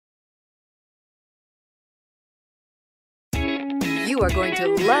You are going to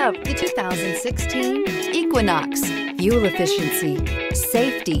love the 2016 Equinox. Fuel efficiency,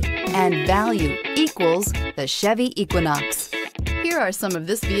 safety, and value equals the Chevy Equinox. Here are some of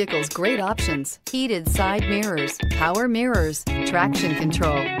this vehicle's great options: heated side mirrors, power mirrors, traction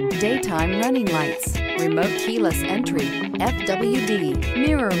control, daytime running lights, remote keyless entry, FWD,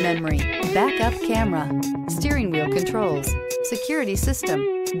 mirror memory, backup camera, steering wheel controls, security system.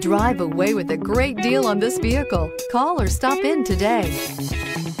 Drive away with a great deal on this vehicle. Call or stop in today.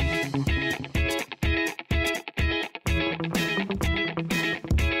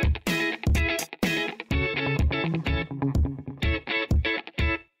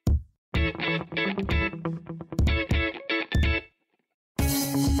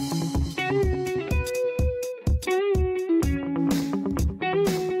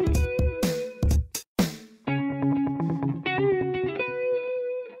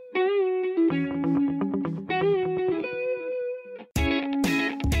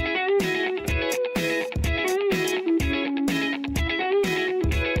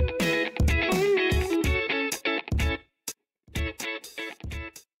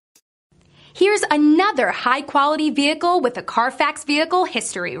 Here's another high-quality vehicle with a Carfax Vehicle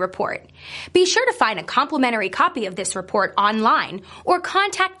History Report. Be sure to find a complimentary copy of this report online or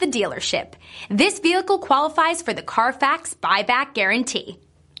contact the dealership. This vehicle qualifies for the Carfax Buyback Guarantee.